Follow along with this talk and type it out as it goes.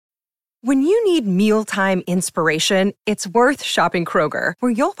When you need mealtime inspiration, it's worth shopping Kroger,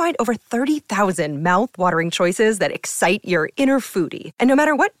 where you'll find over 30,000 mouth-watering choices that excite your inner foodie. And no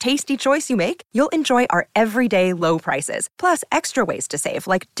matter what tasty choice you make, you'll enjoy our everyday low prices, plus extra ways to save,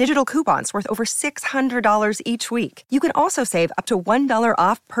 like digital coupons worth over $600 each week. You can also save up to $1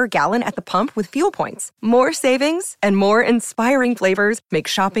 off per gallon at the pump with fuel points. More savings and more inspiring flavors make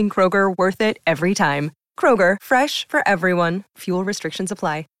shopping Kroger worth it every time. Kroger, fresh for everyone. Fuel restrictions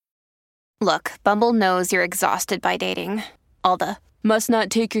apply. Look, Bumble knows you're exhausted by dating. All the, must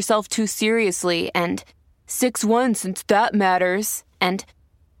not take yourself too seriously, and 6'1" since that matters, and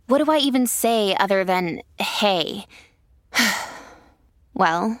what do I even say other than, hey?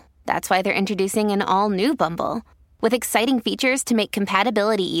 Well, that's why they're introducing an all-new Bumble, with exciting features to make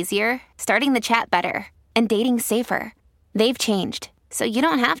compatibility easier, starting the chat better, and dating safer. They've changed, so you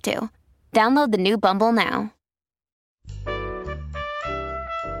don't have to. Download the new Bumble now.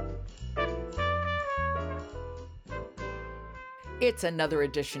 It's another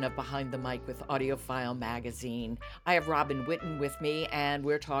edition of Behind the Mic with AudioFile Magazine. I have Robin Whitten with me, and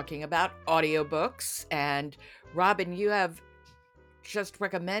we're talking about audiobooks. And Robin, you have just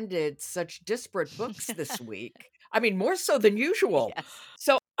recommended such disparate books this week. I mean, more so than usual. Yes.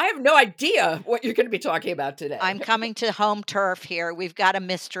 So I have no idea what you're going to be talking about today. I'm coming to home turf here. We've got a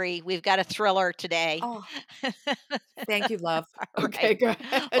mystery. We've got a thriller today. Oh, thank you, love. All Okay, right. go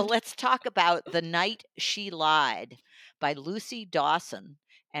ahead. Well, let's talk about The Night She Lied by Lucy Dawson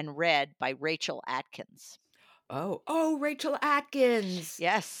and read by Rachel Atkins. Oh, Rachel Atkins.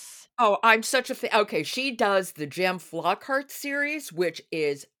 Yes. Oh, I'm such a fan. Okay, she does the Jem Flockhart series, which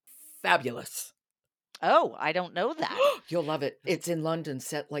is fabulous. Oh, I don't know that. You'll love it. It's in London,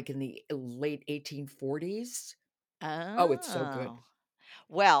 set like in the late 1840s. Oh, Oh, it's so good.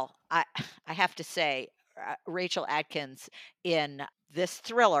 Well, I have to say, Rachel Atkins in this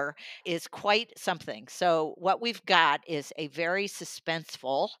thriller is quite something. So what we've got is a very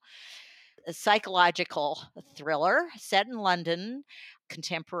suspenseful psychological thriller set in London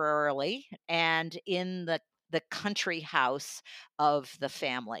contemporarily and in the country house of the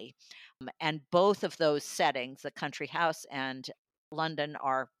family. And both of those settings, the country house and London,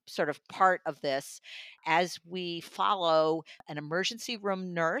 are sort of part of this as we follow an emergency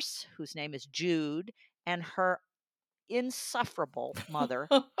room nurse whose name is Jude and her insufferable mother.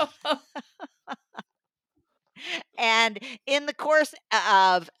 And in the course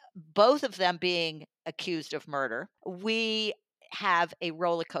of both of them being accused of murder, we have a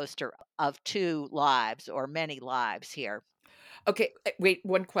roller coaster of two lives or many lives here. Okay, wait,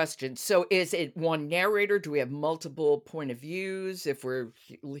 one question. So is it one narrator? Do we have multiple point of views? If we're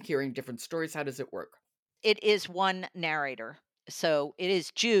hearing different stories, how does it work? It is one narrator. So it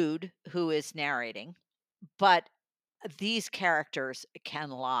is Jude who is narrating, but these characters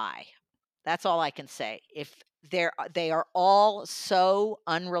can lie. That's all I can say. If they are all so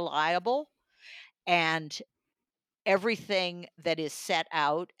unreliable, and everything that is set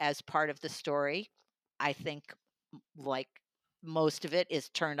out as part of the story, I think, like most of it is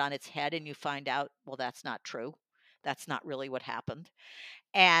turned on its head, and you find out, well, that's not true. That's not really what happened.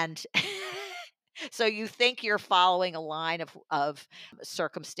 And so you think you're following a line of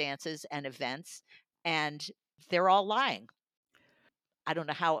circumstances and events, and they're all lying. I don't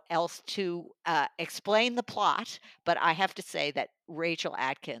know how else to explain the plot, but I have to say that Rachel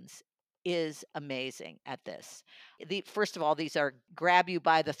Atkins is amazing at this. First of all, these are grab you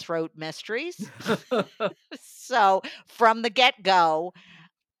by the throat mysteries. So from the get-go,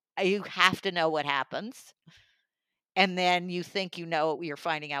 you have to know what happens. And then you think you know, you're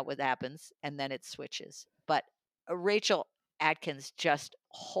finding out what happens, and then it switches. But Rachel Atkins just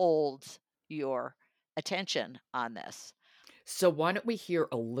holds your attention on this. So why don't we hear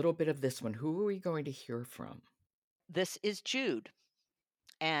a little bit of this one? Who are we going to hear from? This is Jude,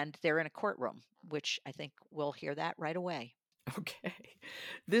 and they're in a courtroom, which I think we'll hear that right away. Okay.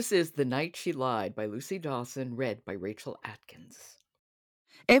 This is The Night She Lied by Lucy Dawson, read by Rachel Atkins.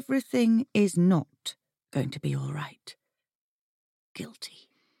 Everything is not going to be all right. Guilty.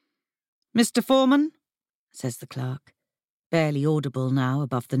 Mr. Foreman, says the clerk, barely audible now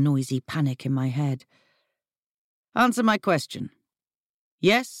above the noisy panic in my head. Answer my question.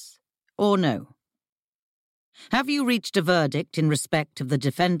 Yes or no? Have you reached a verdict in respect of the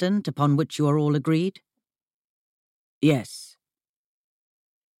defendant upon which you are all agreed? Yes.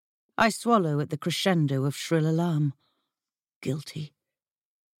 I swallow at the crescendo of shrill alarm. Guilty.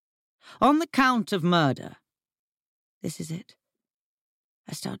 On the count of murder. This is it.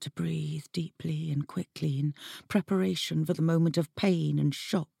 I start to breathe deeply and quickly in preparation for the moment of pain and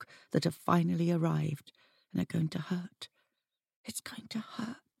shock that have finally arrived and are going to hurt. It's going to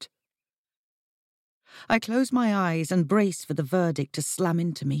hurt. I close my eyes and brace for the verdict to slam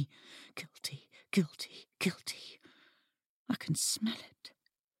into me. Guilty, guilty, guilty. I can smell it.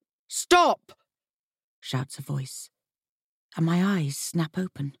 "Stop!" shouts a voice, and my eyes snap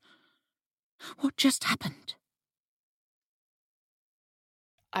open. What just happened?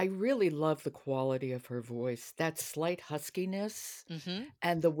 I really love the quality of her voice, that slight huskiness Mm-hmm.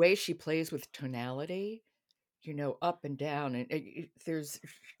 and the way she plays with tonality, up and down. And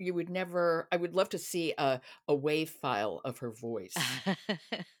you would never, I would love to see a wave file of her voice.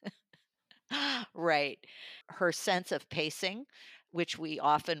 Right. Her sense of pacing, which we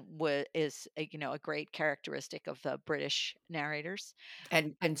often would is a great characteristic of the British narrators.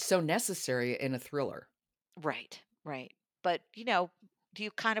 And so necessary in a thriller. Right, right. But, do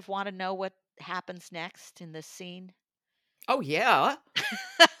you kind of want to know what happens next in this scene? Oh, yeah.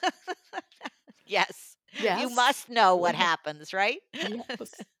 Yes. You Yes. must know what What hap happens, right?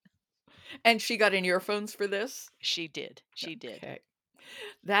 Yes. And she got in earphones for this? She did. She did. Okay.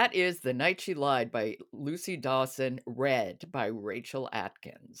 That is The Night She Lied by Lucy Dawson, read by Rachel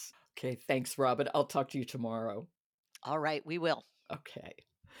Atkins. Okay, thanks, Robin. I'll talk to you tomorrow. All right, we will. Okay.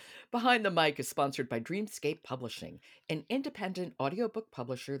 Behind the Mic is sponsored by Dreamscape Publishing, an independent audiobook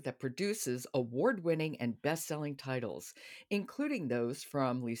publisher that produces award-winning and best-selling titles, including those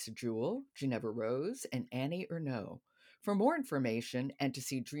from Lisa Jewell, Ginevra Rose, and Annie Ernaux. For more information and to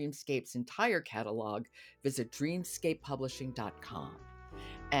see Dreamscape's entire catalog, visit dreamscapepublishing.com.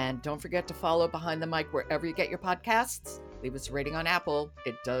 And don't forget to follow Behind the Mic wherever you get your podcasts. Leave us a rating on Apple.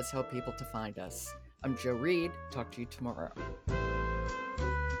 It does help people to find us. I'm Jo Reed. Talk to you tomorrow.